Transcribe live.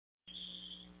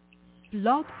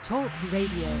Blog Talk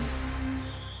Radio.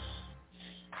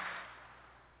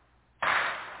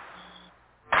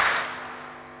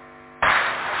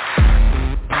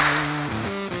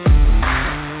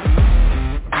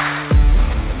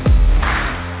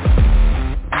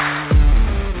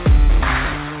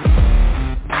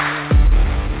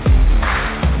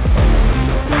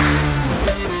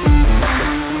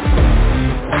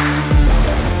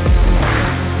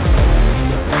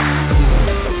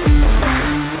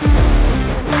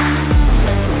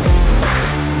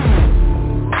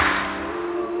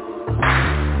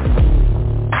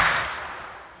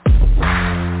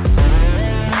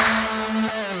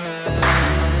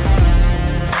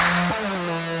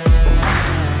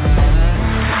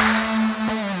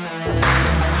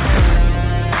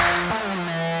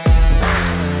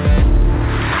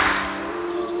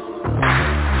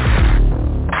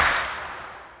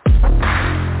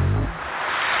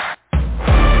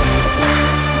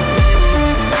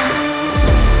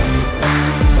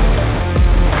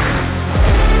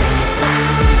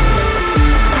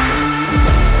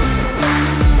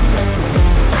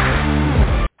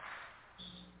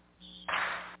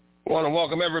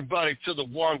 Welcome, everybody, to the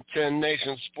 110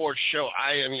 Nation Sports Show.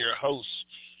 I am your host,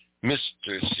 Mr.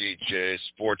 CJ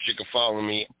Sports. You can follow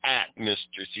me at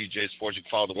Mr. CJ Sports. You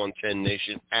can follow the 110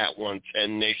 Nation at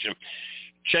 110 Nation.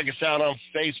 Check us out on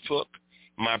Facebook,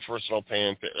 my personal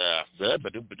fan page,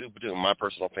 Mr.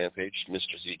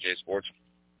 CJ Sports.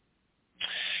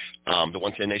 The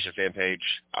 110 Nation fan page,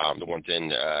 the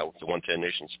 110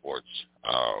 Nation Sports.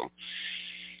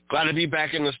 Glad to be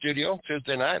back in the studio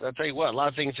Tuesday night. I'll tell you what, a lot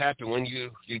of things happen when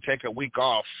you take a week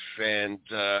off and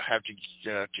have to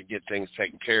get things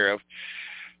taken care of.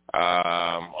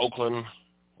 Oakland,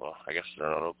 well, I guess they're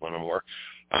not Oakland anymore.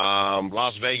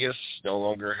 Las Vegas no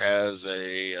longer has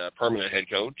a permanent head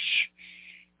coach,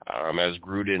 as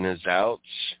Gruden is out.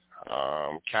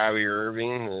 Kyrie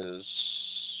Irving is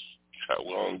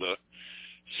willing to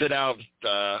sit out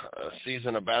a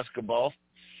season of basketball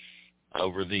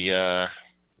over the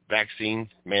vaccine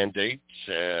mandates.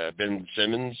 Ben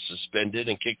Simmons suspended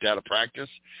and kicked out of practice.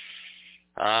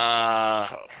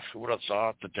 Who would have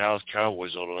thought the Dallas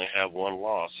Cowboys would only have one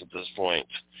loss at this point?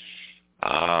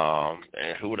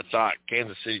 And who would have thought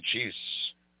Kansas City Chiefs?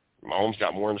 Mahomes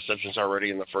got more interceptions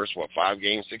already in the first, 6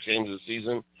 games of the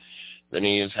season than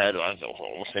he has had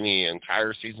almost any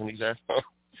entire season he's had.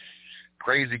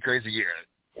 Crazy year.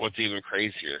 What's even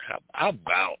crazier? How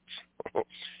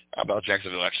about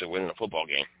Jacksonville actually winning a football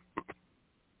game?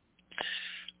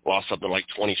 Lost something like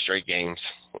 20 straight games.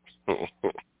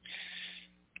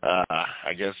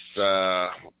 I guess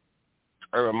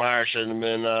Urban Meyer should have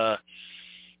been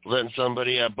letting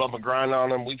somebody bump and grind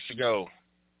on him weeks ago.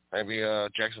 Maybe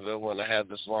Jacksonville wouldn't have had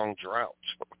this long drought.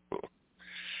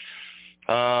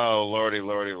 Oh, lordy.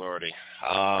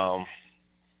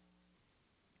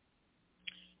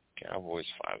 Cowboys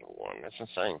 5-1. That's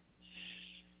insane.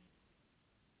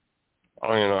 I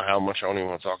don't even know how much I don't even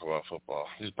want to talk about football.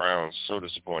 These Browns, so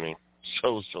disappointing.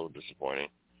 So disappointing.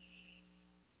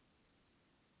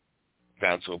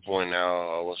 Got to a point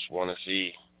now I just want to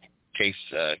see Case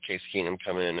Keenum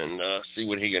come in and see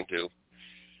what he can do.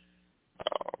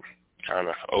 Kind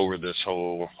of over this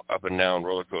whole up and down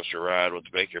roller coaster ride with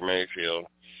Baker Mayfield.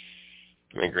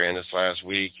 I mean, granted, this last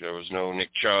week there was no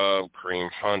Nick Chubb, Kareem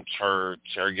Hunt's hurt,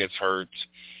 Sarah gets hurt,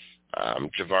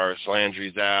 Javaris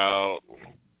Landry's out.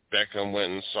 Beckham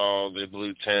went and saw the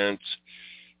blue tent.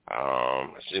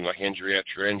 It seemed like injury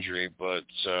after injury, but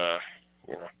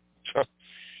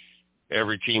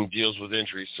every team deals with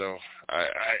injuries, so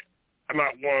I'm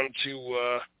not one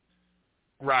to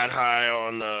ride high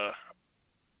on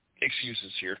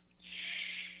excuses here.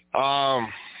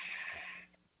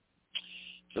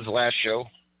 This is the last show.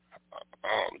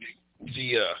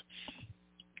 The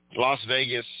Las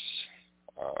Vegas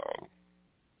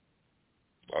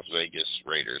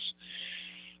Raiders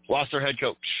lost their head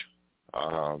coach,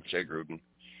 Jay Gruden,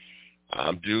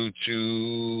 due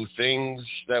to things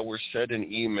that were said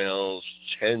in emails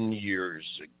 10 years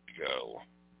ago.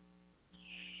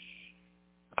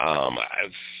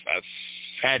 I've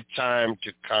had time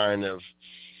to kind of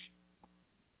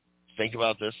think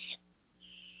about this,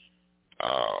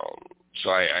 so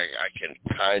I can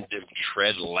kind of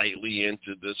tread lightly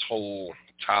into this whole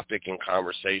topic and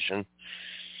conversation.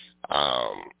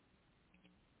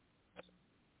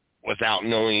 Without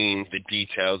knowing the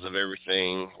details of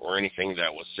everything or anything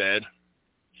that was said,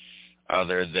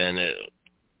 other than it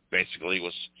basically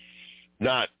was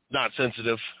not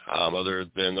sensitive, other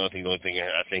than the only thing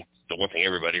I think the one thing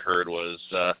everybody heard was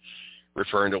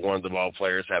referring to one of the ball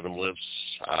players having lips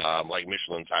like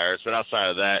Michelin tires. But outside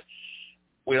of that,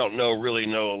 we don't really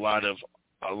know a lot of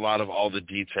all the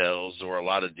details, or a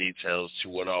lot of details to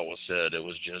what all was said. It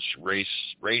was just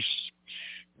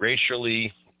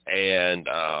racially and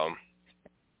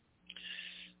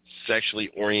sexually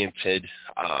oriented.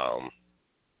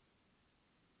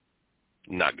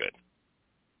 Not good.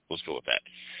 Let's go with that.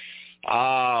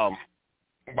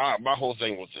 My whole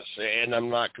thing was this, and I'm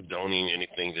not condoning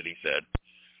anything that he said.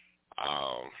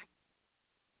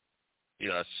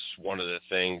 That's one of the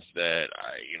things that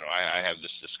I have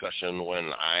this discussion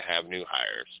when I have new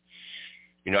hires.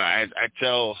 I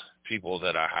tell people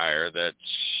that I hire that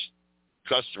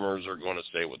customers are going to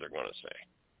say what they're going to say.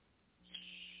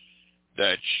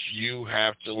 That you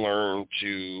have to learn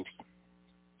to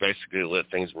basically let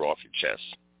things roll off your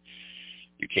chest.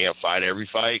 You can't fight every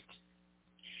fight.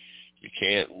 You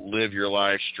can't live your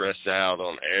life stressed out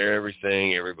on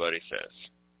everything everybody says.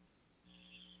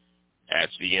 At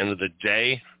the end of the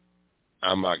day,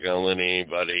 I'm not going to let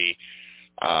anybody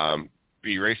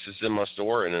be racist in my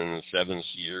store. And in the 7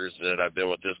 years that I've been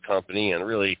with this company, and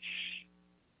really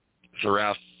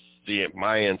throughout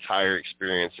my entire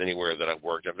experience anywhere that I've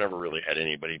worked, I've never really had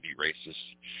anybody be racist.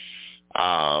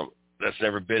 That's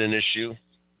never been an issue,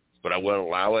 but I won't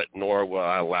allow it, nor will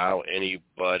I allow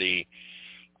anybody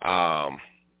to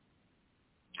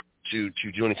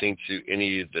do anything to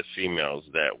any of the females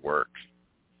that work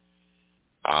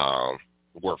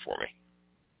for me.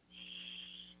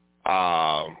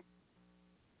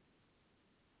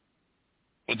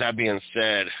 With that being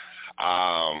said,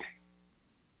 I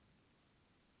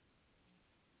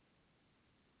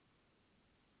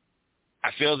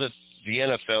feel that the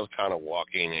NFL is kind of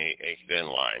walking a thin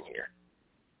line here,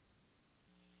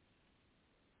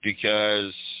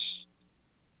 because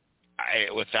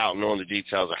without knowing the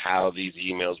details of how these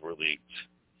emails were leaked,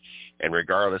 and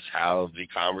regardless how the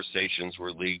conversations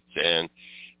were leaked and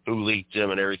who leaked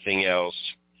them and everything else,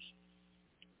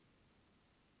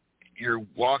 you're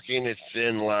walking a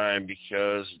thin line,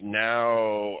 because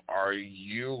now are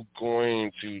you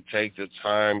going to take the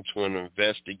time to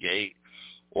investigate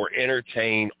or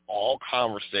entertain all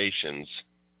conversations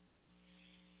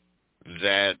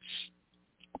that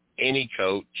any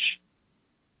coach,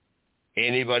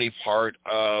 anybody part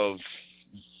of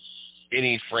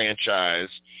any franchise,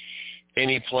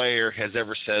 any player has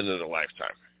ever said in their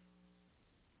lifetime?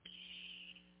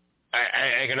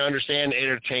 I can understand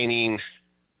entertaining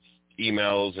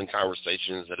emails and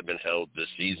conversations that have been held this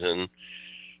season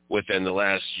within the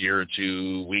last year or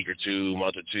two, week or two,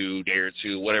 month or two, day or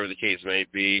two, whatever the case may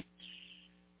be.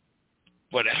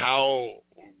 But how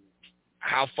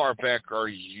far back are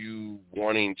you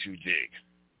wanting to dig?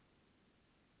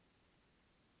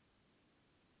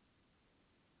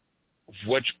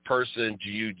 Which person do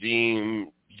you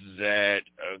deem that,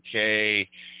 okay,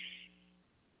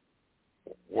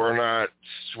 we're not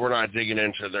digging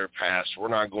into their past, we're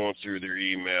not going through their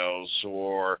emails,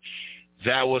 or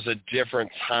that was a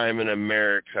different time in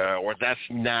America, or that's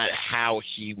not how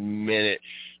he meant it.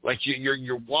 Like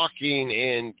you're walking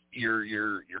and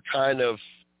you're kind of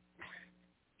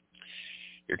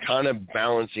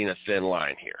balancing a thin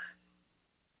line here.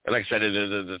 And like I said,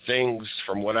 the things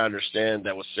from what I understand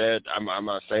that was said, I'm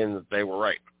not saying that they were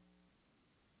right.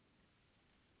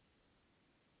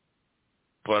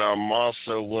 But I'm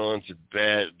also willing to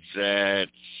bet that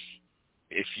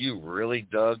if you really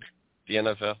dug the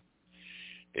NFL,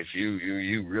 if you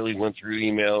really went through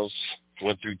emails,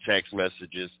 went through text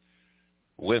messages,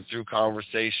 went through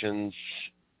conversations,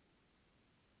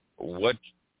 what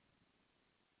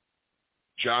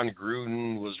John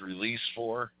Gruden was released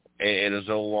for and is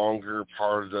no longer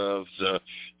part of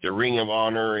the Ring of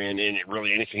Honor and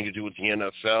really anything to do with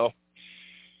the NFL,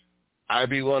 I'd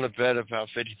be willing to bet about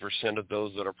 50% of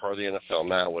those that are part of the NFL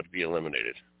now would be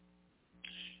eliminated.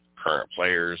 Current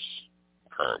players,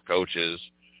 current coaches,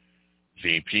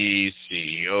 VPs,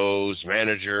 CEOs,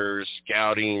 managers,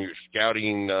 scouters,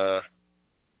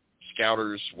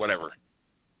 whatever.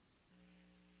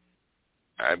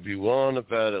 I'd be willing to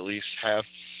bet at least half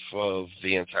of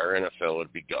the entire NFL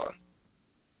would be gone.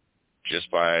 Just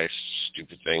by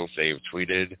stupid things they have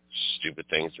tweeted, stupid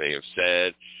things they have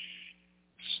said,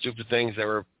 stupid things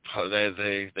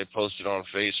they posted on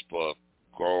Facebook,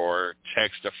 or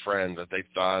text a friend that they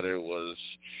thought it was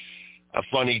a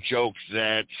funny joke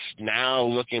that now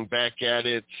looking back at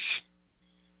it,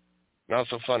 not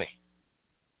so funny.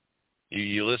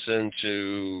 You listen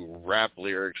to rap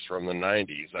lyrics from the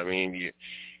 90s. I mean,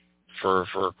 for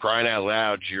crying out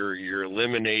loud, you're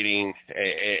eliminating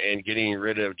and getting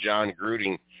rid of John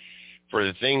Gruden for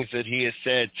the things that he has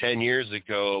said 10 years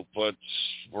ago, but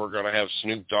we're going to have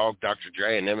Snoop Dogg, Dr.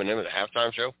 Dre, and Eminem at the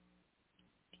halftime show?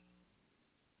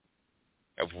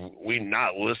 Have we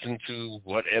not listened to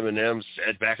what Eminem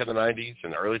said back in the 90s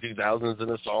and the early 2000s in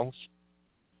his songs?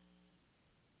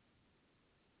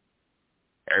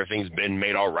 Everything's been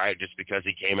made all right just because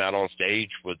he came out on stage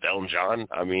with Elton John.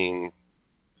 I mean,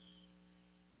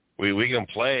 we can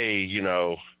play, you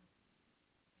know,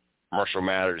 Marshall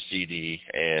Mathers CD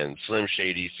and Slim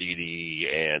Shady CD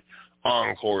and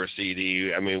Encore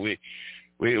CD. I mean, we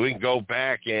can go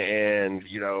back and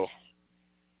you know,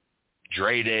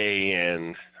 Dre Day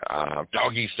and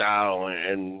Doggy Style,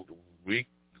 and we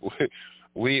can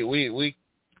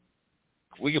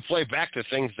play back to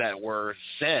things that were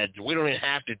said. We don't even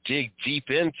have to dig deep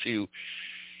into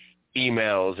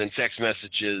emails and text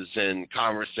messages and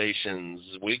conversations.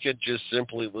 We could just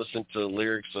simply listen to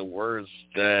lyrics and words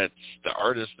that the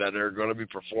artists that are going to be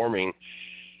performing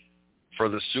for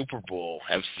the Super Bowl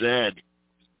have said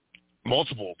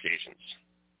multiple occasions.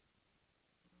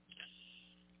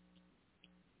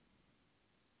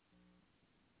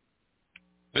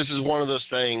 This is one of those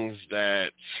things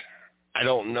that I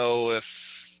don't know if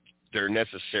there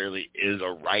necessarily is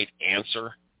a right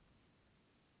answer.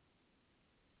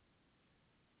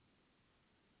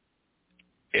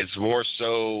 It's more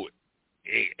so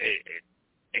it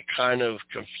kind of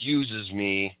confuses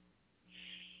me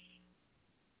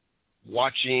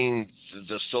watching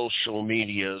the social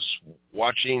medias,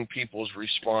 watching people's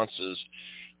responses,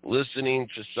 listening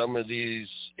to some of these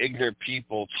ignorant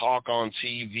people talk on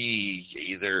TV,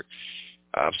 either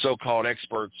so-called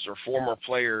experts or former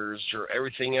players or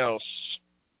everything else,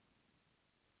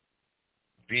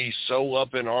 be so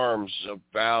up in arms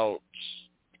about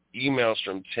emails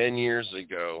from 10 years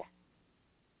ago.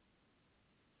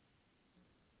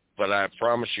 But I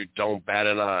promise you, don't bat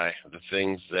an eye at the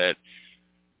things that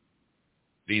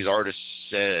these artists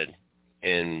said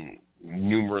in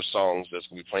numerous songs that's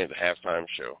going to be playing at the halftime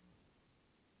show.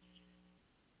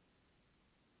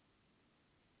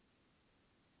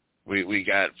 We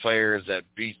got players that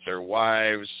beat their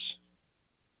wives,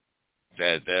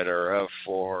 that are up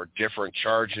for different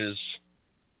charges,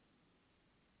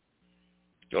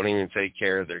 don't even take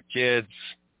care of their kids,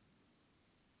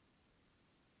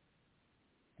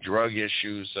 drug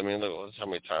issues. I mean, look how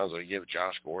many times we give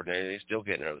Josh Gordon, and he's still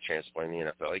getting another chance to play in the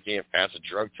NFL. He can't pass a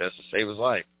drug test to save his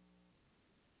life.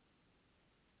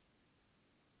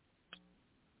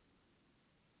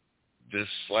 This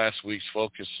last week's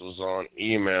focus was on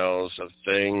emails of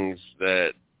things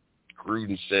that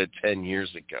Gruden said 10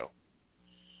 years ago.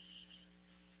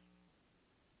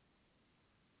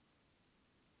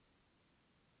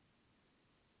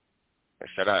 I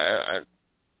said, I'm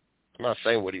not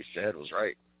saying what he said was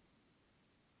right.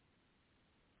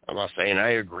 I'm not saying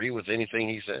I agree with anything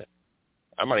he said.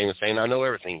 I'm not even saying I know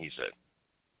everything he said.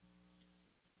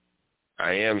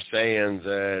 I am saying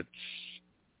that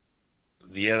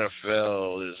the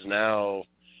NFL is now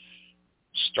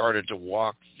started to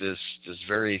walk this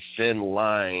very thin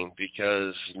line,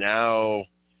 because now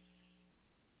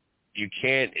you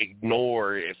can't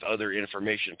ignore if other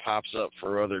information pops up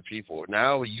for other people.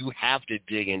 Now you have to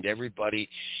dig into everybody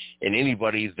and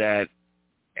anybody that,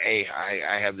 hey,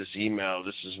 I have this email,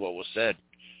 this is what was said.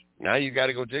 Now you got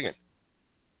to go digging.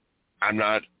 I'm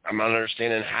not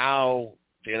understanding how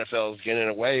the NFL is getting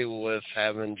away with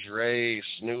having Dre,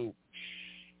 Snoop,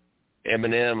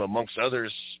 Eminem, amongst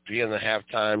others, be in the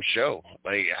halftime show.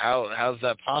 Like, how's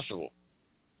that possible?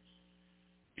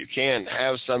 You can't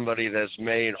have somebody that's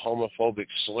made homophobic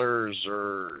slurs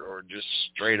or just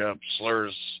straight up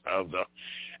slurs of the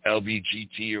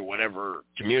LGBT or whatever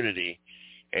community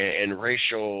and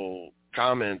racial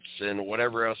comments and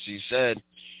whatever else he said,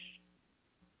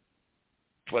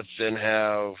 but then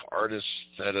have artists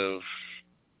that have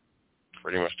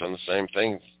pretty much done the same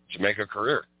thing to make a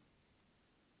career.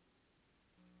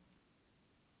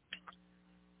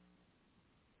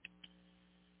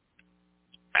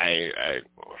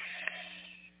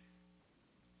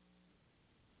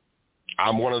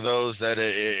 I'm one of those that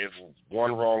if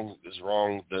one wrong is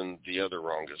wrong, then the other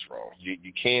wrong is wrong.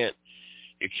 You can't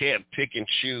pick and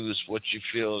choose what you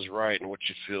feel is right and what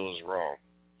you feel is wrong.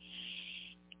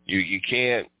 You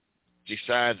can't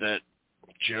decide that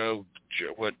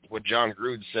what John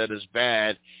Gruden said is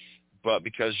bad, but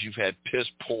because you've had piss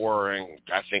poor, and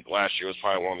I think last year was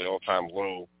probably one of the all-time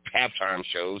low halftime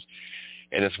shows,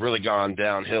 and it's really gone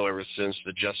downhill ever since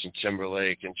the Justin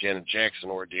Timberlake and Janet Jackson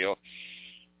ordeal.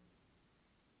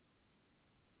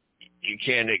 You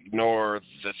can't ignore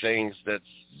the things that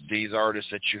these artists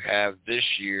that you have this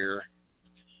year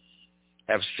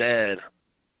have said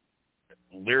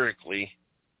lyrically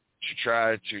to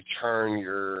try to turn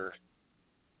your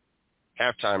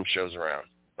halftime shows around.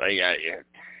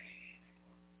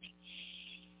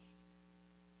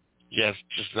 Yes,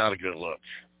 just not a good look.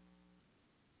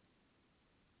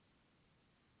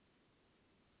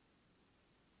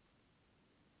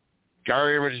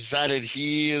 Kyrie Irving decided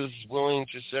he is willing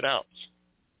to sit out,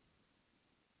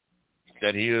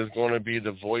 that he is going to be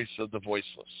the voice of the voiceless.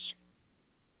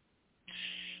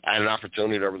 I had an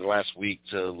opportunity over the last week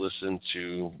to listen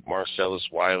to Marcellus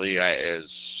Wiley. As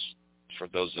for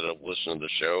those that have listened to the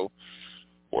show,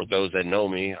 or those that know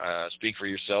me, Speak for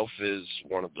Yourself is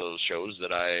one of those shows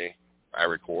that I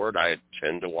record. I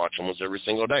tend to watch almost every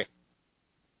single day.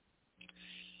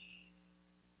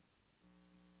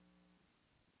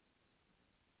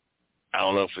 I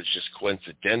don't know if it's just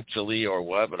coincidentally or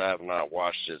what, but I have not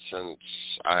watched it since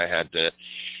I had to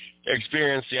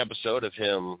experience the episode of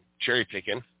him cherry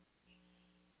picking.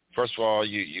 First of all,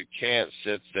 you can't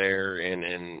sit there and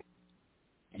in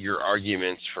your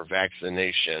arguments for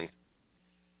vaccination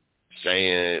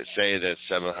say that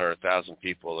 700,000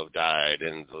 people have died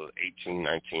in the 18,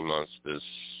 19 months this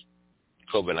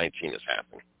COVID-19 has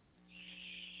happened.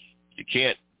 You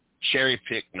can't cherry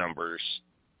pick numbers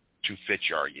to fit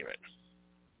your argument.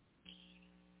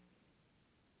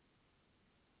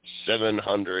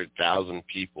 700,000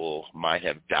 people might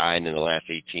have died in the last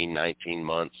 18, 19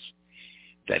 months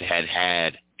that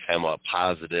had come up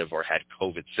positive or had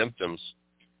COVID symptoms,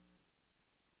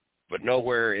 but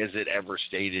nowhere is it ever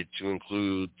stated to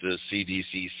include the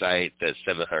CDC site that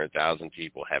 700,000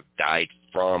 people have died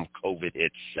from COVID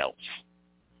itself.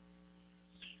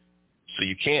 So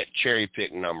you can't cherry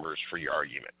pick numbers for your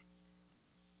argument.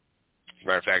 As a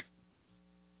matter of fact,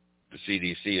 the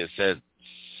CDC has said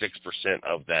 6%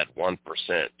 of that 1%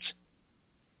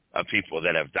 of people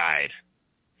that have died.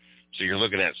 So you're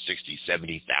looking at 60,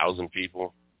 70,000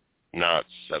 people, not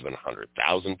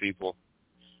 700,000 people,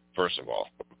 first of all.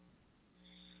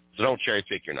 So don't cherry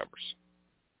pick your numbers.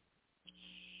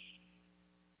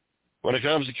 When it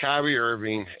comes to Kyrie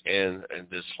Irving and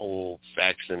this whole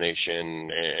vaccination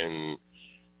in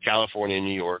California and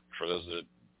New York, for those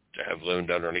that have lived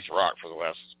underneath a rock for the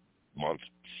last month,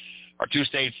 are two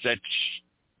states that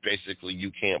basically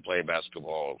you can't play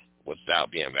basketball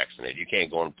without being vaccinated. You can't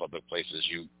go in public places.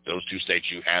 Those two states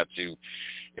you have to,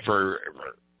 for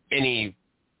any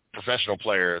professional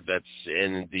player that's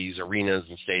in these arenas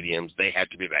and stadiums, they have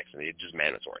to be vaccinated, just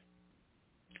mandatory.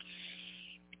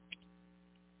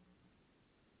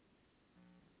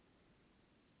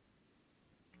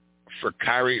 For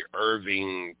Kyrie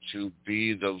Irving to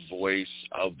be the voice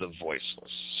of the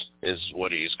voiceless is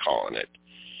what he's calling it,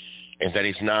 and that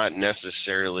he's not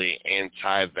necessarily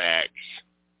anti-vax,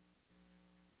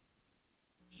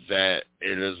 that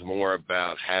it is more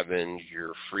about having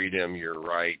your freedom, your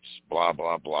rights, blah,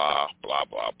 blah, blah, blah,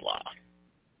 blah, blah.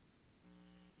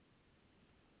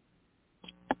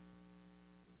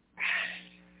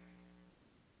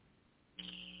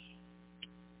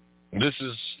 This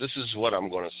is what I'm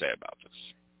going to say about this.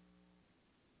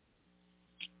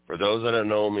 For those that don't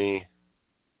know me,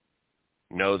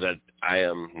 know that I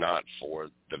am not for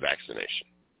the vaccination.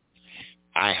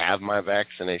 I have my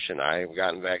vaccination. I've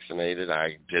gotten vaccinated.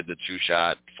 I did the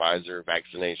 2-shot Pfizer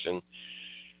vaccination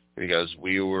because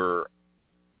we were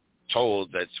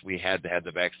told that we had to have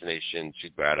the vaccination to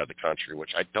go out of the country,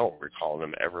 which I don't recall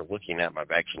them ever looking at my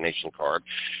vaccination card.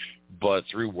 But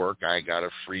through work, I got a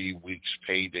free week's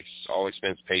paid, all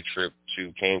expense paid trip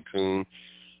to Cancun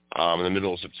in the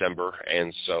middle of September,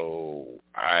 and so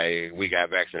we got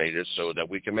vaccinated so that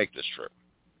we can make this trip.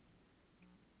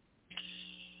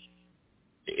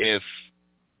 If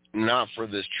not for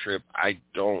this trip, I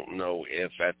don't know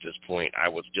if at this point I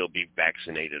would still be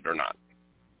vaccinated or not.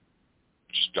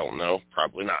 Just don't know.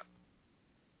 Probably not.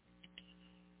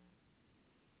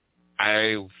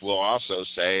 I will also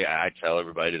say I tell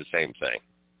everybody the same thing.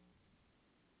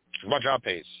 My job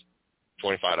pays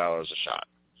 $25 a shot.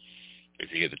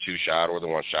 If you get the 2-shot or the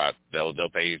 1-shot, they'll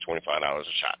pay you $25 a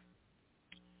shot.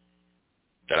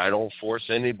 That I don't force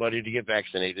anybody to get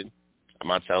vaccinated. I'm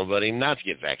not telling anybody not to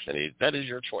get vaccinated. That is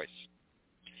your choice.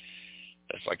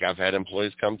 That's like I've had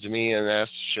employees come to me and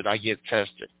ask, should I get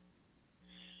tested?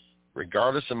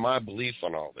 Regardless of my belief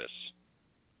on all this,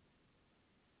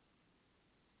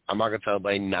 I'm not going to tell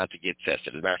anybody not to get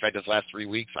tested. As a matter of fact, this last 3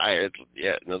 weeks, in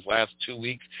those last 2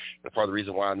 weeks, and part of the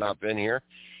reason why I've not been here,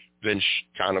 been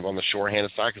kind of on the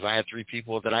shorthanded side because I had 3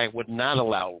 people that I would not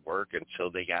allow work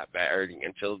until they got back,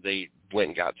 until they went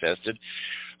and got tested.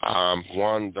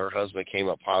 One, their husband came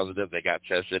up positive. They got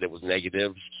tested. It was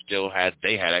negative.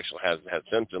 They had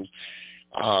symptoms.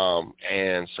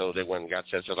 And so they went and got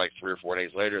tested like 3 or 4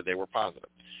 days later. They were positive.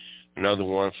 Another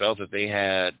one felt that they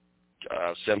had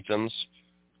symptoms,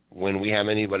 when we have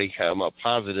anybody come up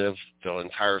positive, the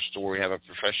entire store, we have a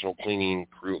professional cleaning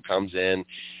crew that comes in,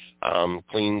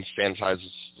 cleans,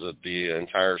 sanitizes the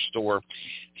entire store.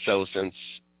 So since,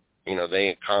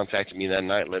 they contacted me that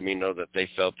night, let me know that they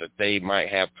felt that they might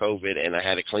have COVID, and I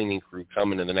had a cleaning crew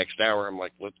coming in the next hour. I'm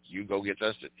like, look, you go get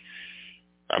tested.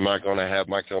 I'm not going to have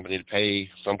my company to pay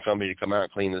some company to come out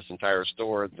and clean this entire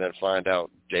store and then find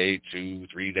out 2,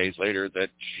 3 days later that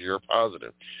you're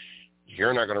positive.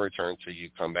 You're not going to return until you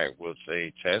come back with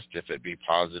a test, if it be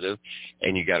positive,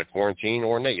 and you got a quarantine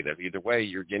or negative. Either way,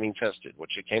 you're getting tested,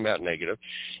 which it came out negative.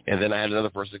 And then I had another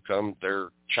person come, their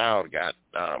child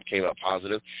came out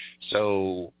positive.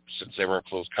 So since they were in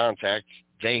close contact,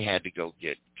 they had to go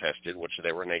get tested, which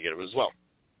they were negative as well.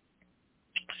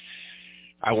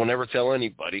 I will never tell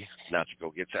anybody not to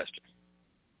go get tested.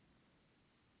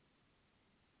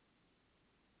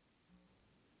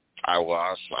 I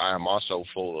am also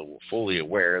fully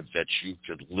aware that you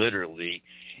could literally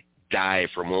die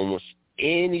from almost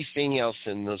anything else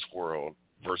in this world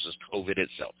versus COVID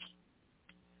itself.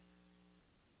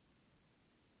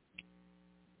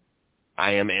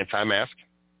 I am anti-mask.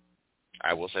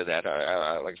 I will say that.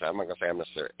 Like I said, I'm not going to say I'm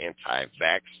necessarily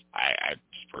anti-vax. I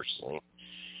just personally,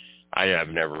 I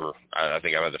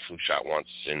think I've had the flu shot once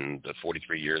in the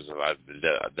 43 years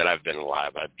that I've been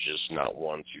alive. I'm just not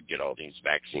one to get all these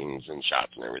vaccines and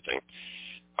shots and everything.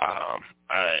 I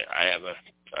have a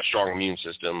strong immune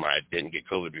system. I didn't get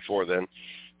COVID before then.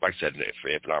 Like I said,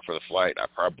 if not for the flight, I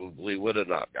probably would have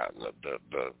not gotten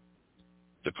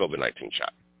the COVID-19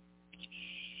 shot.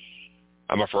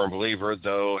 I'm a firm believer,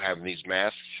 though, having these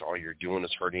masks, all you're doing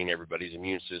is hurting everybody's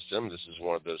immune system. This is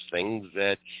one of those things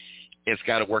that it's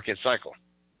got to work its cycle.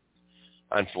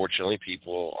 Unfortunately,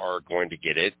 people are going to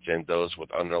get it, and those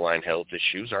with underlying health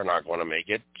issues are not going to make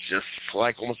it, just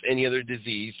like almost any other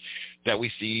disease that we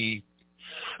see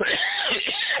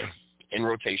in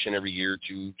rotation every year,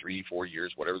 2, 3, 4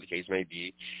 years, whatever the case may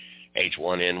be.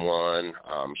 H1N1,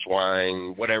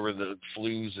 swine, whatever the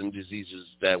flus and diseases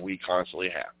that we constantly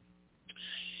have.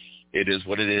 It is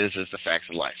what it is. It's the facts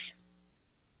of life.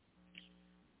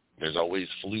 There's always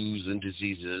flus and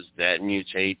diseases that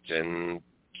mutate, and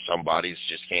some bodies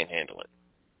just can't handle it.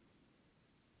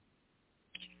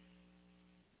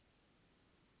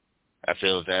 I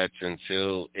feel that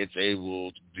until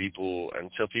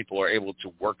people are able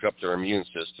to work up their immune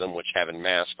system, which having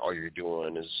masks, all you're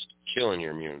doing is killing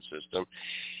your immune system,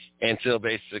 until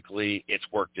basically it's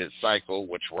worked its cycle,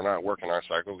 which we're not working our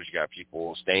cycle because you got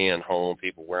people staying home,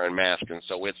 people wearing masks, and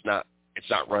so it's not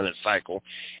running its cycle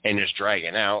and it's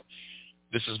dragging out.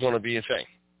 This is going to be a thing.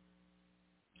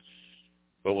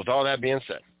 But with all that being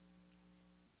said,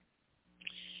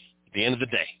 at the end of the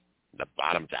day, the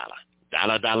bottom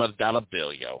dollar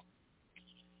bill, yo.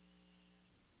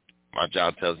 My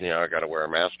job tells me I got to wear a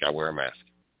mask, I wear a mask.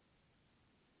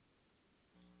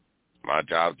 My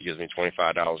job gives me $25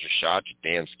 a shot. You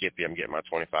damn Skippy, I'm getting my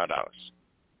 $25.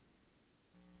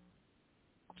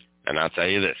 And I'll tell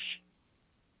you this.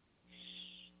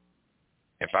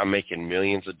 If I'm making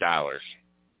millions of dollars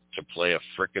to play a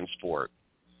frickin' sport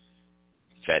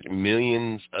that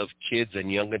millions of kids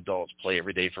and young adults play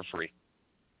every day for free,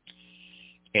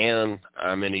 and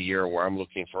I'm in a year where I'm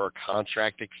looking for a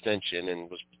contract extension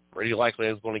and was pretty likely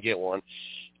I was going to get one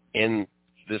in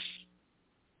this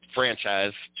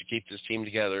franchise to keep this team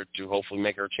together to hopefully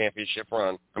make our championship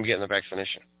run, I'm getting the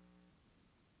vaccination.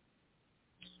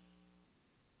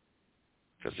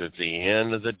 Because at the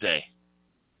end of the day,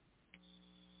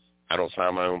 I don't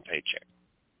sign my own paycheck.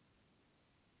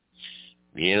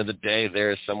 At the end of the day,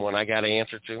 there is someone I got to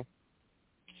answer to. At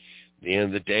the end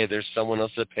of the day, there's someone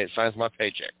else that signs my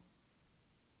paycheck.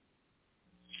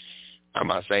 I'm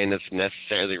not saying it's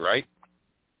necessarily right.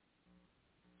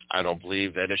 I don't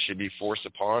believe that it should be forced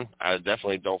upon. I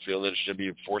definitely don't feel that it should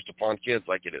be forced upon kids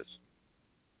like it is.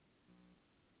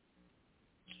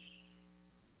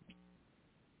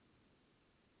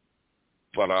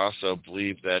 But I also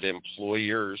believe that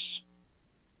employers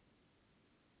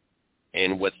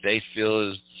and what they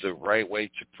feel is the right way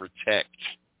to protect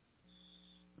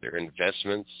their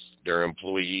investments, their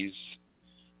employees,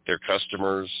 their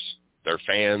customers, their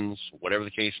fans, whatever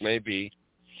the case may be,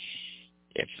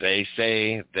 if they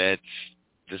say that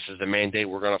this is the mandate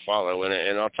we're going to follow,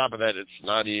 and on top of that, it's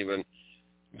not even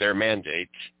their mandate,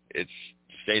 it's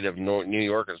the state of New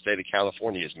York and the state of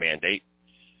California's mandate.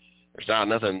 There's not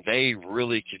nothing they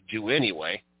really could do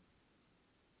anyway.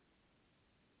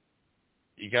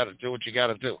 You got to do what you got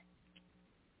to do.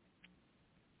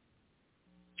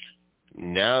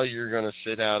 Now you're going to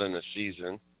sit out in the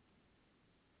season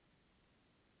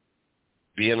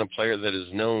being a player that is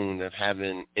known of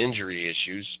having injury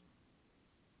issues,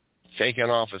 taking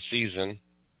off a season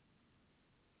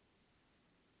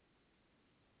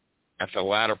at the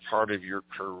latter part of your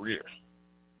career.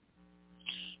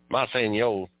 I'm not saying you're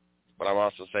old, but I'm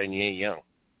also saying you ain't young.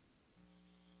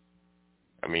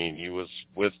 I mean, he was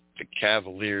with the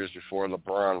Cavaliers before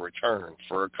LeBron returned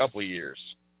for a couple of years.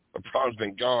 LeBron's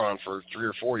been gone for 3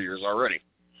 or 4 years already.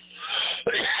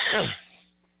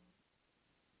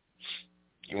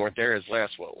 You weren't there his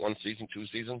last, 1 season, 2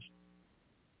 seasons?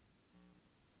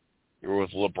 You were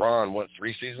with LeBron,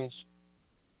 3 seasons?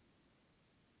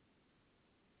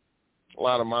 A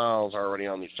lot of miles already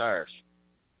on these tires.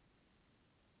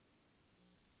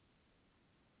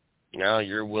 Now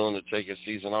you're willing to take a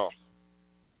season off.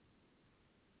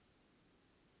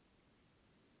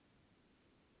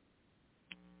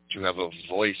 To have a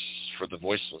voice for the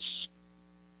voiceless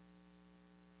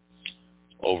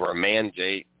over a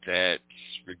mandate that,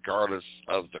 regardless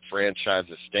of the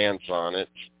franchise's stance on it,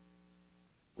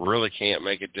 really can't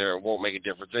make it there. It won't make a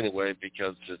difference anyway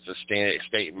because it's a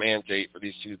state mandate for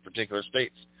these 2 particular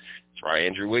states. That's why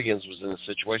Andrew Wiggins was in the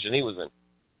situation he was in.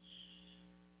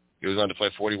 He was going to play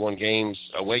 41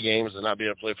 away games, and not be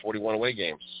able to play 41 away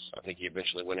games. I think he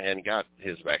eventually went ahead and got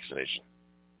his vaccination.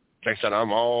 Like I said,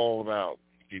 I'm all about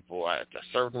people. I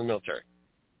served in the military,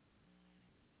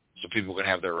 so people can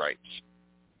have their rights.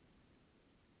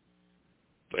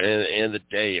 But at the end of the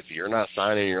day, if you're not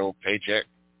signing your own paycheck,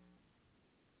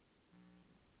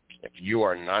 if you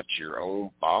are not your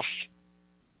own boss,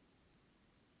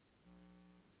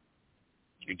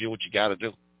 you do what you got to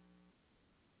do.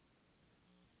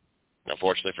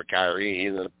 Unfortunately for Kyrie, he's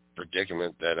in a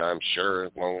predicament that I'm sure,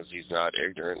 as long as he's not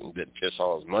ignorant and didn't piss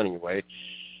all his money away,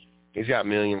 he's got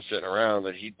millions sitting around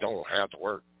that he don't have to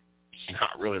work. It's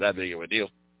not really that big of a deal.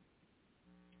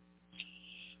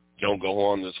 Don't go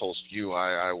on this whole spew,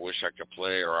 I wish I could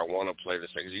play or I want to play this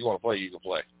thing. Because you want to play, you can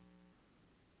play.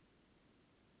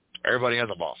 Everybody has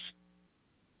a boss.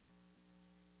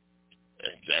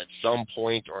 At some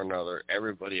point or another,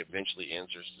 everybody eventually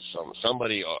answers to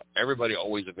somebody. Everybody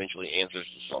always eventually answers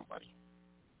to somebody.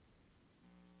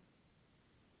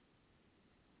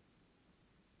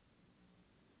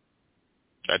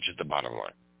 That's just the bottom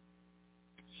line.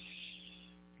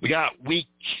 We got week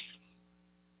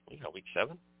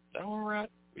 7? Is that where we're at?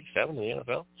 Week 7 in the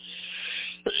NFL?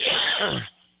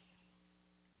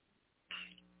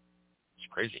 It's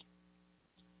crazy.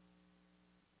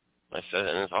 Like I said,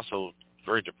 and it's also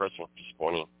very depressing and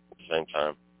disappointing at the same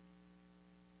time.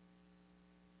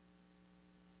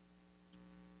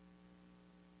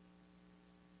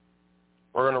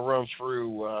 We're going to run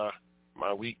through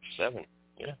my week 7.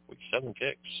 Yeah, week 7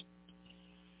 picks.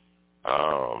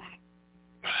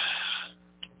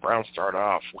 Browns start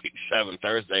off week 7,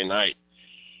 Thursday night.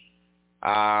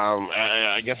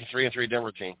 I guess a 3-3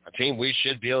 Denver team. A team we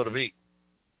should be able to beat.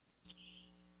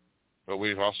 But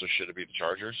we also should have beat the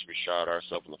Chargers. We shot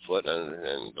ourselves in the foot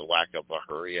and the lack of a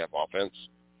hurry-up offense.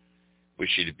 We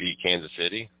should have beat Kansas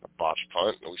City, a botched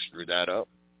punt, and we screwed that up.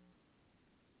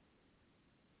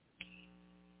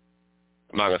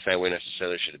 I'm not going to say we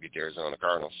necessarily should have beat the Arizona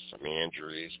Cardinals. I mean,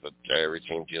 injuries, but every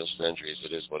team deals with injuries.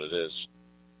 It is what it is.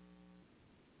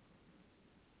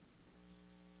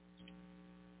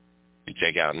 You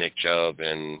take out Nick Chubb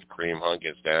and Kareem Hunt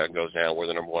goes down. We're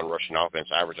the number 1 rushing offense,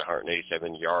 average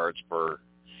 187 yards per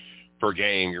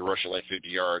game. You're rushing like 50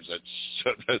 yards.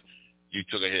 That's you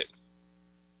took a hit.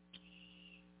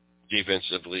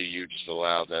 Defensively, you just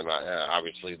allowed them,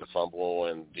 obviously, the fumble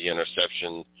and the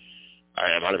interception.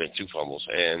 It might have been 2 fumbles.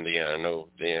 And the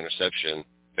interception,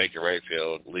 Baker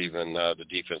Mayfield leaving the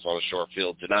defense on the short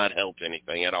field did not help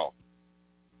anything at all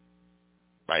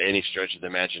by any stretch of the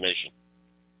imagination.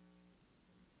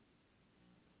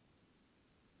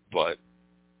 But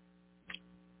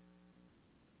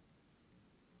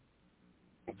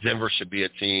Denver should be a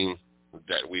team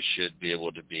that we should be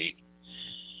able to beat.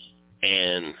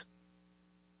 And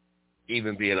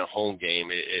even being a home game,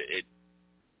 it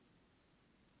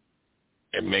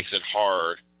makes it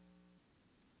hard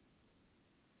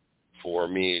for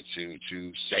me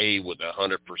to say with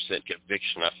 100%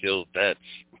 conviction I feel that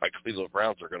my Cleveland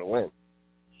Browns are going to win.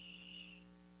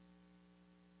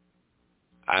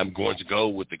 I'm going to go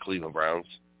with the Cleveland Browns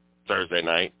Thursday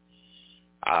night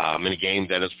in a game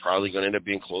that is probably going to end up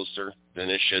being closer than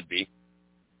it should be.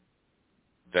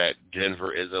 That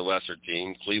Denver is a lesser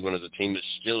team. Cleveland is a team that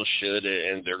still should,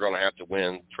 and they're going to have to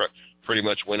win, pretty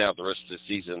much win out the rest of the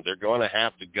season. They're going to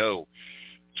have to go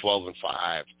 12-5,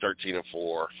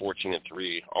 13-4,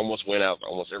 14-3, almost win out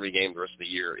almost every game the rest of the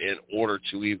year in order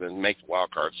to even make the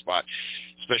wild card spot,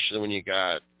 especially when you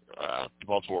got the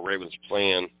Baltimore Ravens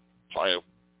playing probably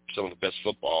some of the best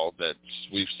football that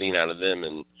we've seen out of them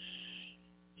in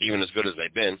even as good as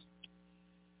they've been.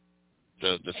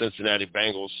 The Cincinnati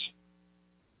Bengals,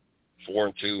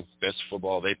 4-2, best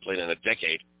football they played in a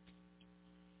decade.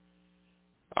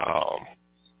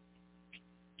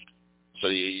 So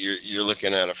you're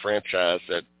looking at a franchise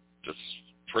that's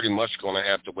pretty much going to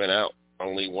have to win out.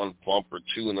 Only one bump or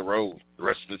two in the road the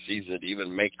rest of the season to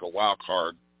even make a wild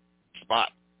card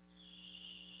spot.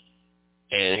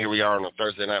 And here we are in a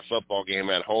Thursday night football game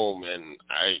at home, and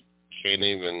I can't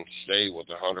even say with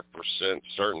 100%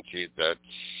 certainty that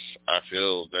I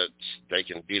feel that they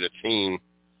can beat a team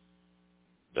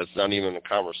that's not even in the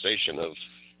conversation of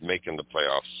making the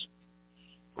playoffs.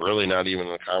 Really not even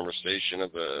in the conversation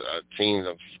of a team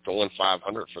of going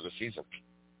 500 for the season.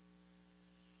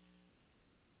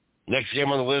 Next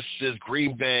game on the list is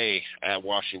Green Bay at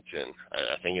Washington.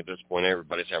 I think at this point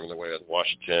everybody's having their way with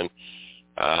Washington.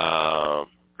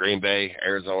 Green Bay,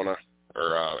 Arizona,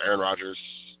 or Aaron Rodgers.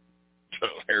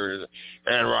 Aaron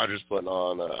Rodgers putting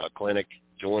on a clinic,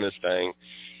 doing his thing.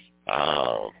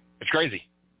 It's crazy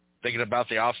thinking about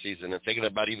the offseason and thinking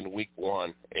about even week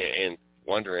one and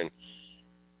wondering,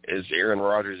 is Aaron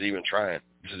Rodgers even trying?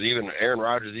 Does Aaron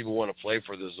Rodgers even want to play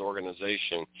for this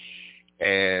organization?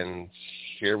 And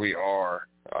here we are,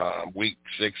 week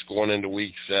 6 going into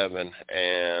week 7,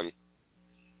 and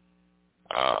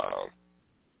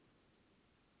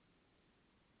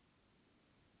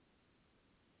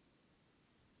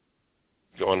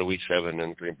going to week 7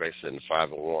 and Green Bay sitting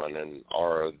 5-1 and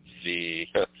are the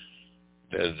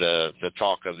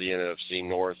talk of the NFC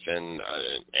North and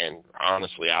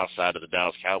honestly outside of the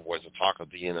Dallas Cowboys, the talk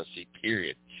of the NFC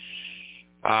period.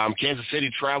 Kansas City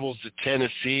travels to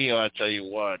Tennessee. I tell you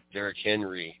what, Derrick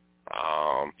Henry,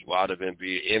 a lot of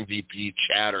MVP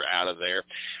chatter out of there.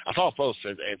 I saw a post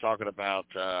talking about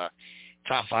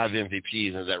top 5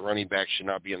 MVPs and that running back should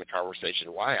not be in the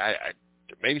conversation. Why?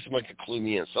 Maybe someone could clue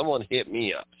me in. Someone hit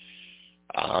me up.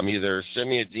 Either send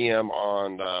me a DM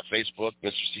on Facebook,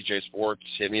 Mr. CJ Sports,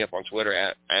 hit me up on Twitter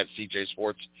at CJ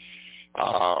Sports.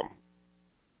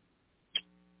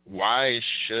 Why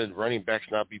should running backs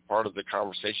not be part of the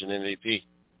conversation MVP?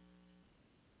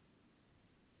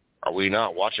 Are we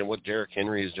not watching what Derrick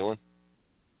Henry is doing?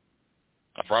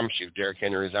 I promise you, Derrick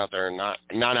Henry is out there and not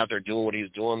out there doing what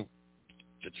he's doing.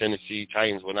 The Tennessee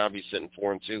Titans will not be sitting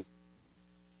 4-2.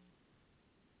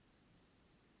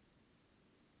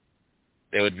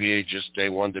 They would be just a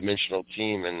one-dimensional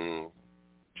team, and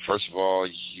first of all,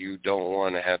 you don't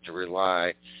want to have to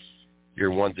rely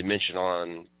your one dimension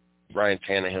on Ryan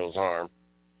Tannehill's arm.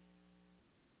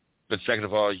 But second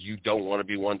of all, you don't want to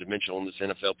be one-dimensional in this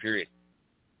NFL period.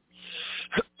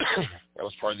 That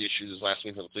was part of the issue this last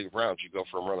week with the Cleveland Browns. You go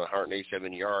from running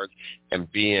 187 yards and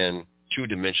being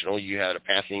two-dimensional. You had a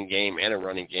passing game and a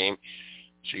running game,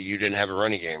 so you didn't have a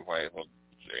running game. Well,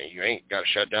 you ain't got to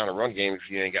shut down a run game if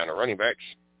you ain't got no running backs.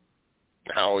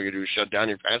 How all you do is shut down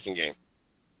your passing game.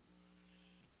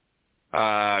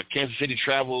 Kansas City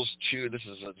travels to, this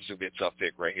will be a tough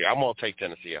pick right here. I'm going to take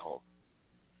Tennessee at home.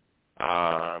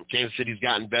 Kansas City's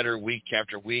gotten better week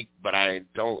after week, but I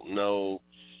don't know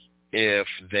if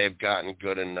they've gotten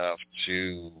good enough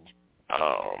to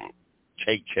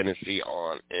take Tennessee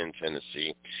on in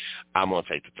Tennessee. I'm going to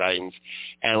take the Titans.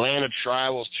 Atlanta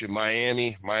travels to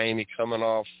Miami. Miami coming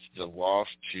off the loss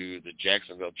to the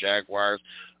Jacksonville Jaguars,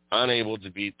 unable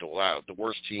to beat the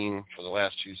worst team for the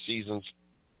last 2 seasons.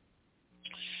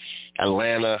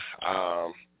 Atlanta,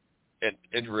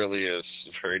 it really is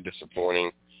very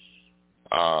disappointing.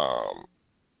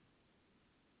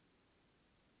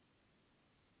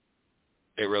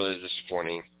 It really is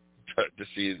disappointing to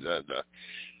see the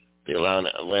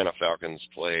Atlanta Falcons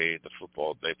play the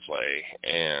football they play,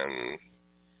 and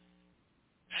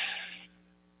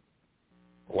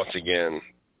once again,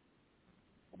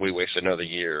 we waste another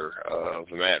year of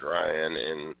Matt Ryan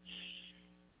and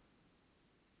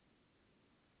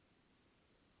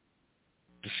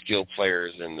the skilled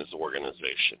players in this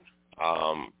organization.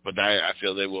 But I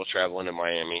feel they will travel into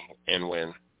Miami and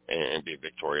win and be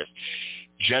victorious.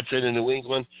 Jets into New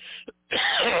England.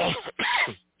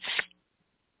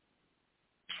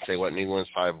 Say what, New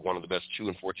England's probably one of the best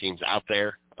 2-4 teams out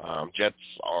there. Jets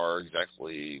are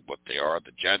exactly what they are,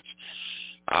 the Jets.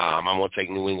 I'm going to take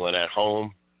New England at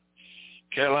home.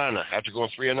 Carolina, after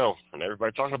going 3-0, and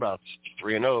everybody talking about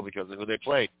 3-0 because of who they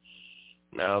played.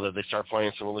 Now that they start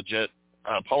playing some legit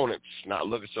opponents, not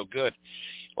looking so good.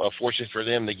 Well, fortunately for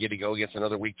them, they get to go against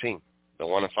another weak team. The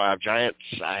 1-5 Giants.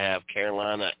 I have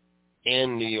Carolina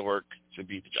in New York to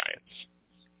beat the Giants.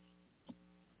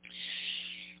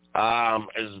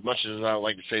 As much as I would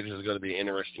like to say this is going to be an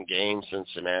interesting game,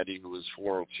 Cincinnati, who was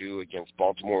 4-2 against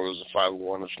Baltimore, who was a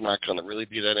 5-1, it's not going to really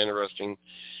be that interesting.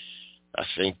 I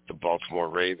think the Baltimore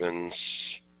Ravens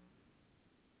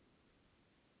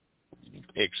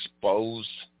expose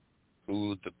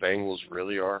who the Bengals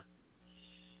really are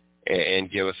and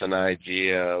give us an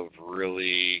idea of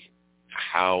really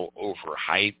how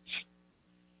overhyped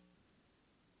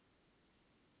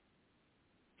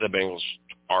the Bengals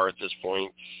are at this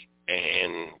point,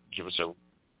 and give us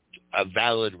a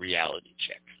valid reality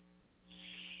check.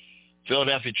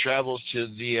 Philadelphia travels to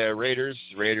the Raiders.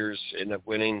 The Raiders end up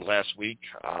winning last week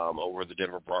over the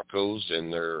Denver Broncos in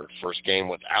their first game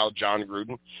without John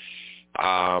Gruden.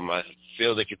 I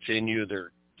feel they continue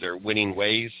their winning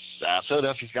ways.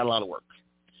 Philadelphia's got a lot of work.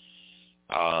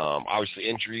 Obviously,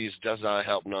 injuries does not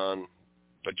help none,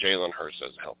 but Jalen Hurts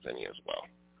doesn't help any as well.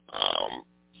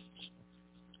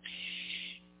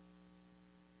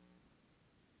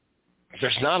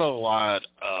 There's not a lot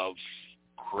of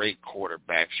great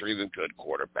quarterbacks or even good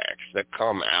quarterbacks that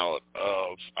come out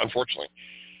of, unfortunately,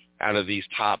 out of these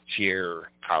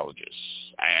top-tier colleges.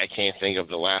 I can't think of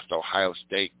the last Ohio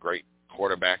State great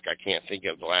quarterback. I can't think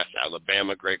of the last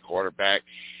Alabama great quarterback.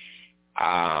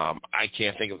 I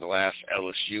can't think of the last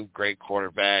LSU great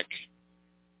quarterback.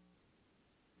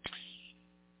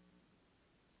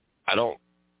 I don't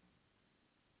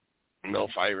know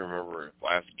if I remember the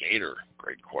last Gator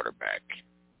great quarterback.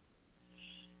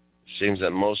 Seems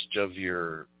that most of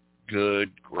your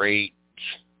good, great,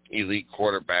 elite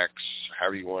quarterbacks,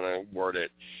 however you want to word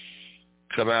it,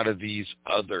 come out of these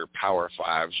other Power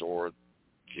Fives or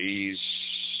these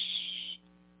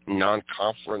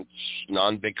non-conference,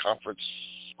 non-big conference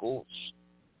schools.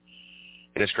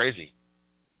 And it's crazy.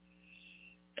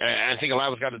 And I think a lot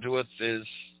of it's got to do with is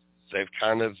they've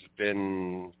kind of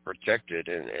been protected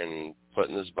and put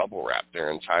in this bubble wrap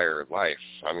their entire life.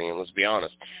 I mean, let's be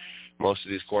honest. Most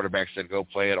of these quarterbacks that go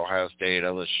play at Ohio State,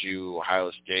 LSU,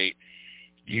 Ohio State,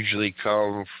 usually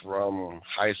come from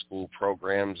high school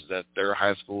programs that their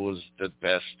high school is the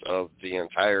best of the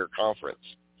entire conference.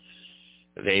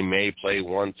 They may play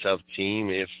one tough team,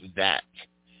 if that.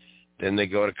 Then they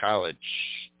go to college.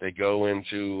 They go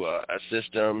into a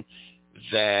system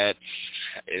that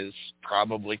is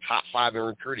probably top 5 in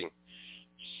recruiting.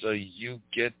 So you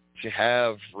get to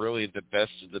have really the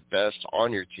best of the best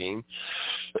on your team,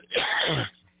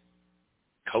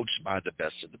 coached by the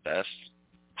best of the best,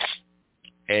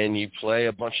 and you play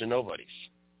a bunch of nobodies.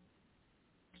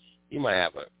 You might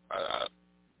have a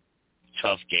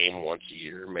tough game once a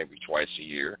year, maybe twice a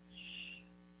year,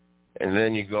 and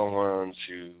then you go on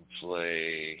to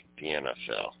play the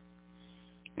NFL.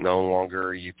 No longer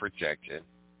are you protected.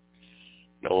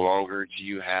 No longer do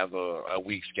you have a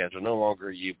weak schedule. No longer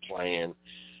are you playing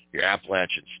your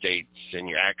Appalachian States and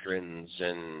your Akrons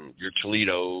and your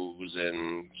Toledos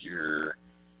and your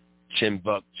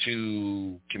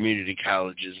Timbuktu community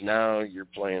colleges. Now you're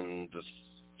playing the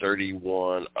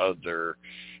 31 other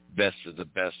best of the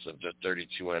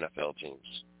 32 NFL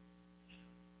teams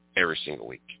every single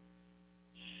week.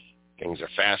 Things are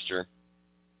faster.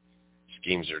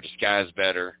 Schemes are disguised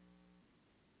better.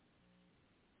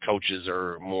 Coaches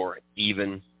are more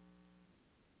even.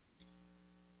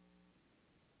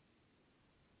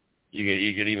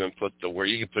 You could even put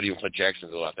put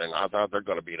Jacksonville out there, and I thought they're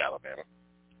going to beat Alabama.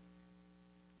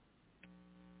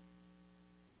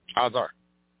 Odds are.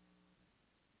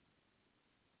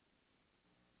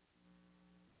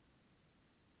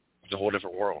 It's a whole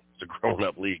different world. It's a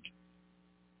grown-up league.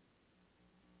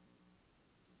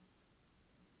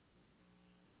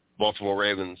 Baltimore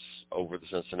Ravens over the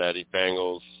Cincinnati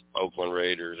Bengals, Oakland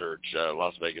Raiders, or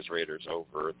Las Vegas Raiders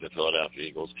over the Philadelphia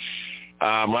Eagles.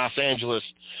 Los Angeles,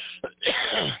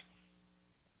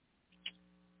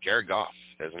 Jared Goff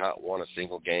has not won a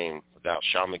single game without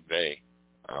Sean McVay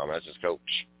as his coach.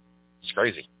 It's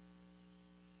crazy.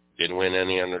 Didn't win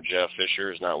any under Jeff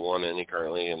Fisher. Has not won any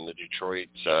currently in the Detroit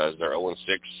as their 0-6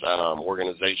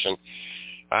 organization.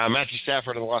 Matthew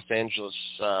Stafford and the Los Angeles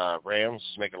Rams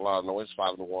making a lot of noise,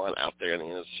 5-1 out there in the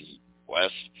NFC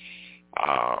West.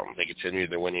 They continue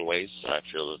their winning ways. I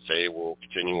feel that they will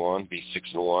continue on, be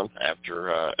 6-1 after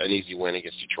an easy win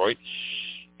against Detroit.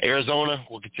 Arizona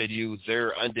will continue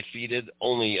their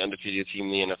only undefeated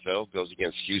team in the NFL, goes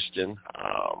against Houston.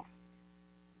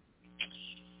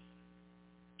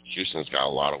 Houston's got a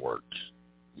lot of work.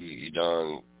 You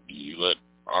let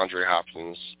Andre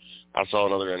Hopkins. I saw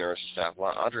another interesting stat.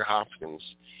 DeAndre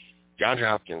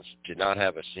Hopkins did not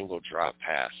have a single drop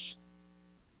pass.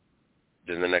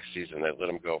 Then the next season, they let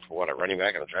him go for a running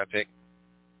back and a draft pick?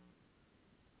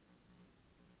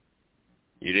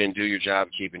 You didn't do your job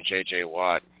keeping J.J.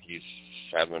 Watt. He's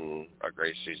having a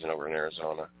great season over in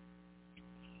Arizona.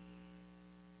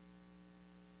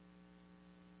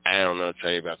 I don't know what to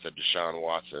tell you about the Deshaun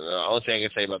Watson. The only thing I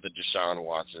can say about the Deshaun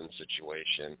Watson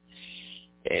situation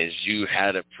is you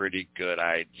had a pretty good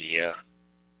idea.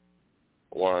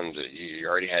 One, that you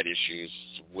already had issues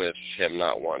with him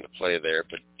not wanting to play there,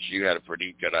 but you had a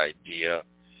pretty good idea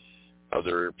of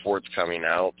the reports coming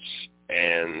out,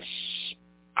 and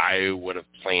I would have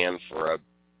planned for a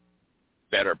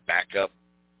better backup,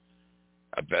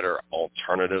 a better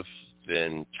alternative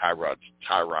than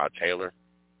Tyrod Taylor.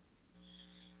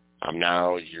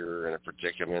 Now you're in a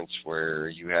predicament where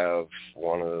you have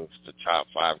one of the top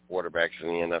 5 quarterbacks in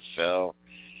the NFL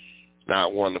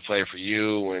not wanting to play for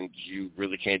you, and you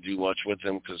really can't do much with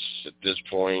him because at this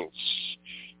point,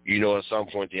 you know at some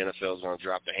point the NFL is going to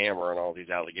drop the hammer on all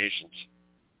these allegations.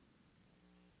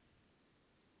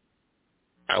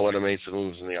 I would have made some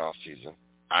moves in the offseason.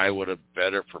 I would have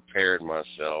better prepared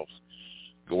myself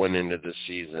going into the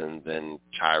season than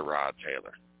Tyrod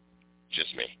Taylor.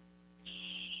 Just me.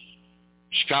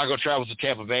 Chicago travels to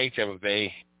Tampa Bay. Tampa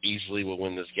Bay easily will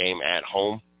win this game at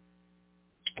home.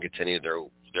 Continue their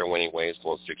winning ways,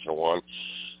 going 6-1.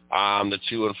 The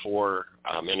 2-4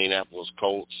 Indianapolis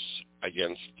Colts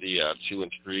against the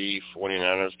 2-3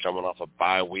 49ers coming off a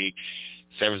bye week.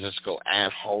 San Francisco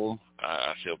at home.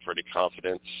 I feel pretty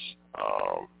confident.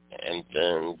 And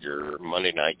then your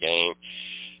Monday night game.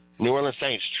 New Orleans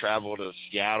Saints travel to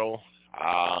Seattle.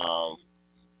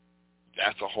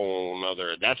 That's a whole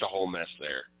mess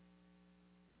there.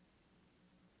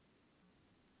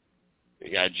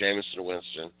 You got Jameis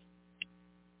Winston.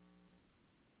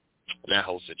 That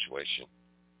whole situation.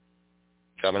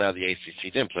 Coming out of the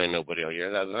ACC, didn't play nobody all year.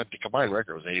 The combined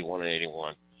record was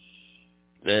 81-81.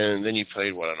 Then you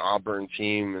played, an Auburn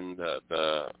team in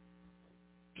the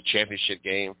championship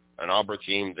game. An Auburn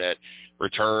team that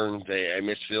returned a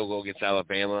missed field goal against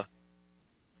Alabama.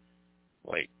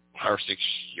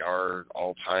 106-yard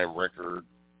all-time record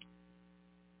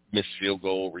missed field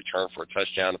goal return for a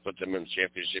touchdown to put them in the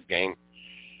championship game.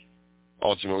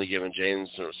 Ultimately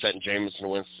setting Jameis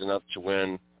Winston up to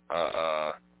win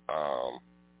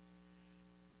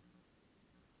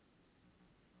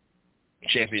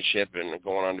championship and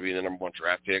going on to be the number 1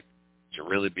 draft pick to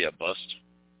really be a bust.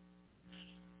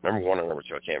 Number 1 or number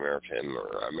 2, I can't remember if him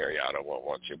or Mariota won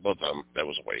 1, 2. Both of them, that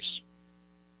was a waste.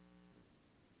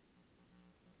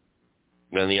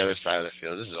 Then the other side of the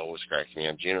field, this is always cracks me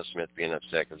up. Geno Smith being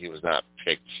upset because he was not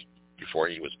picked before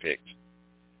he was picked.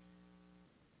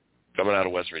 Coming out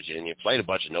of West Virginia, played a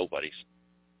bunch of nobodies.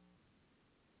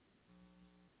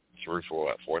 Threw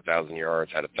for 4,000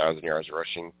 yards, had 1,000 yards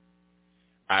rushing.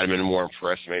 I'd have been more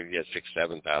impressed maybe he had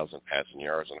 6,000, 7,000 passing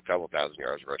yards and a couple thousand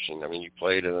yards rushing. I mean, you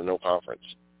played in a no conference.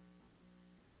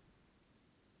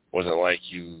 Wasn't like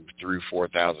you threw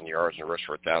 4,000 yards and rushed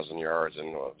for 1,000 yards and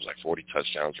it was 40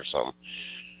 touchdowns or something.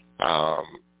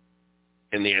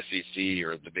 In the SEC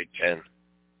or the Big Ten.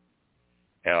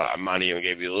 Hell, I might even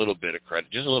give you a little bit of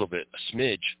credit, just a little bit, a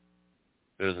smidge.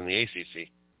 It was in the ACC,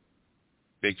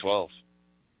 Big 12.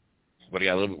 But he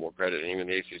got a little bit more credit than even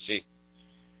the ACC.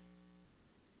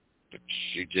 But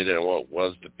you did it in what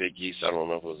was the Big East. I don't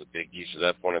know if it was the Big East at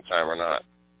that point in time or not.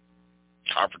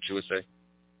 Conference USA.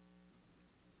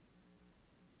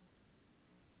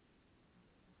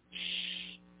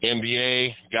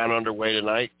 NBA got underway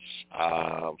tonight.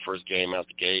 First game out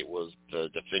the gate was the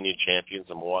defending champions,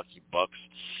 the Milwaukee Bucks,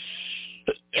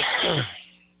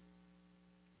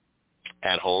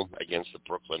 at home against the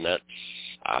Brooklyn Nets.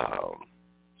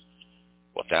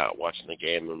 Without watching the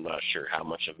game, I'm not sure how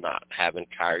much of not having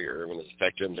Kyrie Irving has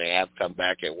affected them. They have come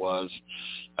back. It was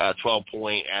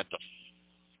 12-point at the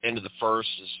end of the first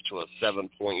to a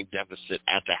 7-point deficit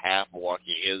at the half.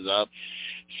 Milwaukee is up.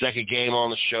 Second game on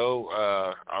the show,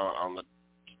 on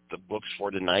the books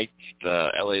for tonight,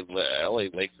 the LA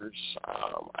Lakers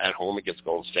at home against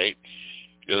Golden State.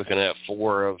 You're looking at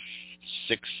 4 of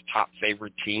 6 top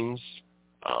favorite teams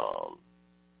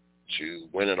to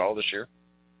win it all this year.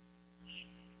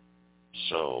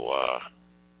 So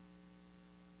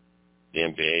the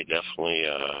NBA definitely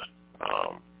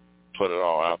put it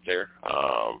all out there.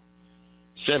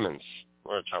 Simmons,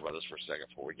 we're going to talk about this for a second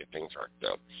before we get things worked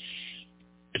up.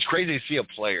 It's crazy to see a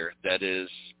player that is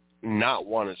not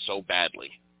wanted so badly,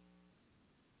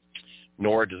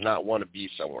 nor does not want to be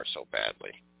somewhere so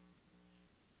badly,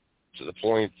 to the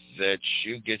point that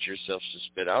you get yourself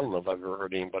suspended. I don't know if I've ever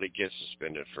heard anybody get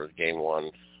suspended for game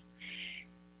 1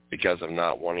 because of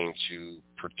not wanting to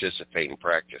participate in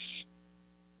practice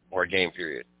or a game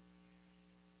period.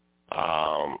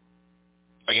 I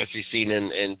guess you've seen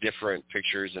in different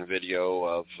pictures and video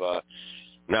of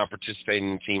not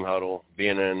participating in team huddle,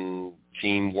 being in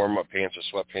team warm-up pants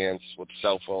or sweatpants with a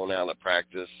cell phone out at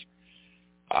practice,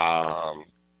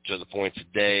 to the point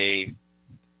today,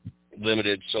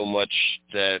 limited so much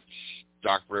that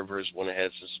Doc Rivers went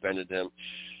ahead, suspended him,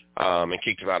 and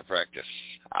kicked him out of practice.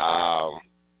 I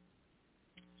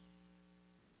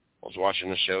was watching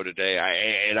the show today,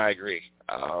 and I agree.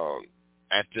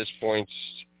 At this point,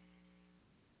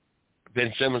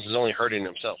 Ben Simmons is only hurting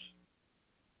himself.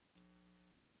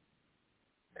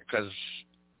 Because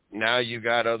now you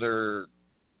got other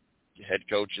head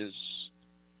coaches,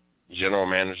 general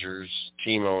managers,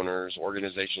 team owners,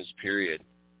 organizations, period,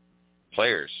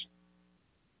 players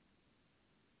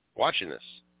watching this.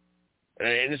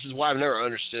 And this is why I've never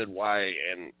understood why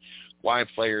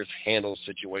players handle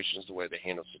situations the way they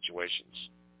handle situations.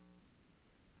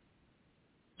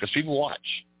 Because people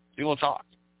watch. People talk.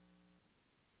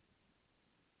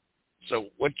 So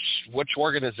which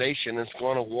organization is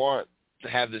going to want to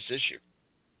have this issue?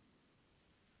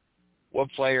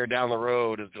 What player down the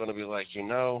road is going to be like,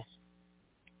 if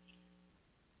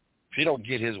he don't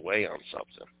get his way on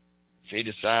something, if he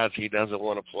decides he doesn't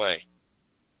want to play,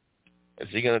 is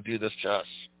he going to do this to us?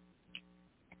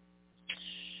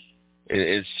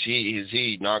 Is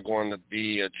he not going to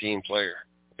be a team player?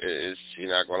 Is he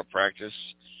not going to practice?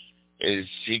 Is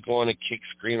he going to kick,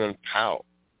 scream, and pout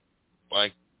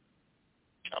like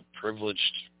a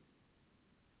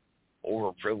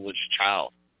overprivileged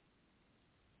child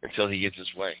until he gets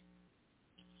his way?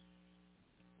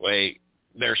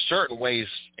 There are certain ways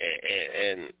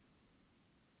and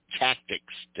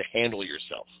tactics to handle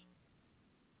yourself.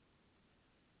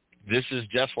 This is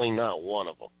definitely not one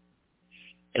of them.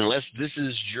 Unless this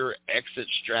is your exit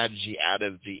strategy out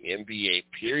of the NBA,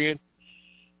 period,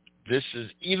 this is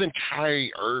even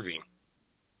Kyrie Irving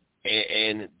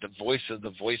and the voice of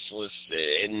the voiceless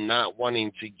and not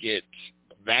wanting to get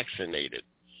vaccinated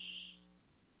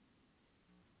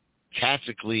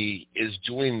tactically is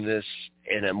doing this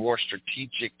in a more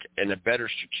strategic and a better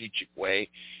strategic way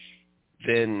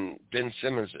than Ben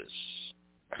Simmons is.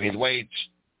 I mean, the way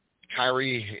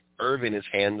Kyrie Irving is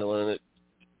handling it,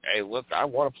 hey, look, I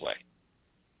want to play.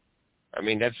 I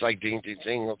mean, that's like ding,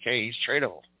 okay, he's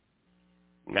tradable.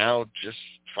 Now just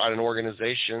find an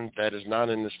organization that is not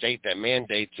in the state that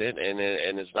mandates it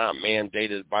and is not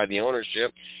mandated by the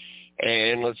ownership,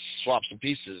 and let's swap some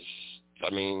pieces. I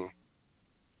mean,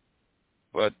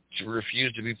 but to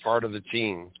refuse to be part of the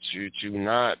team, to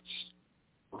not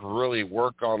really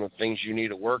work on the things you need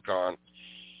to work on,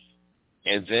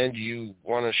 and then you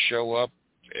want to show up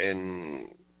in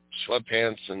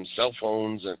sweatpants and cell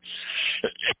phones and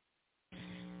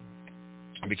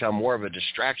become more of a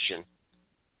distraction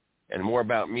and more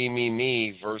about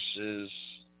me versus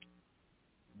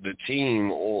the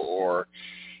team, or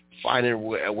finding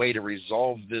a way to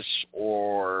resolve this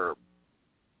or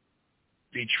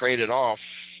be traded off,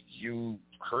 you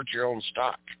hurt your own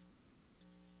stock.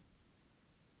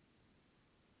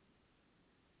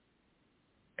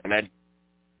 And I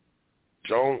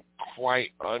don't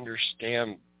quite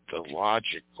understand the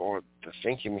logic or the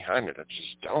thinking behind it. I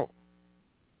just don't.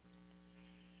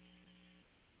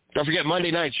 Don't forget,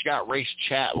 Monday nights, you got Race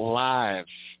Chat Live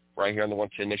right here on the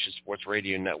 110 Nation Sports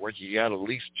Radio Network. You got at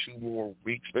least 2 more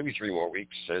weeks, maybe 3 more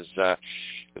weeks, as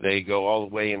they go all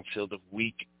the way until the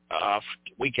week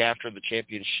after the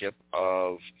championship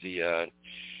of the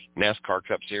NASCAR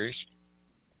Cup Series.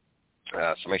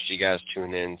 So make sure you guys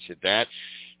tune in to that.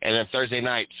 And then Thursday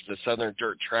nights, the Southern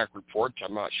Dirt Track Report.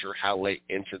 I'm not sure how late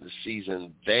into the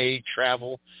season they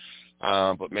travel,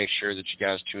 but make sure that you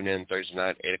guys tune in Thursday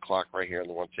night, 8 o'clock, right here on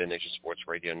the 110 Nation Sports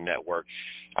Radio Network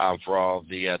for all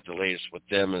the latest with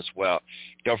them as well.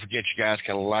 Don't forget, you guys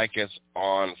can like us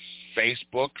on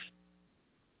Facebook,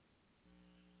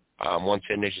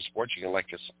 110 Nation Sports. You can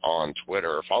like us on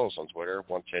Twitter or follow us on Twitter,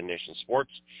 110 Nation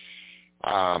Sports.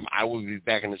 I will be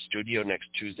back in the studio next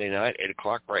Tuesday night, 8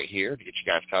 o'clock, right here to get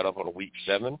you guys caught up on Week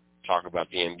 7, talk about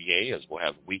the NBA, as we'll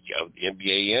have a week of the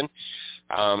NBA in,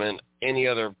 and any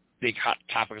other big hot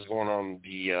topics going on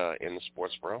in the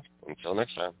sports world. Until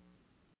next time.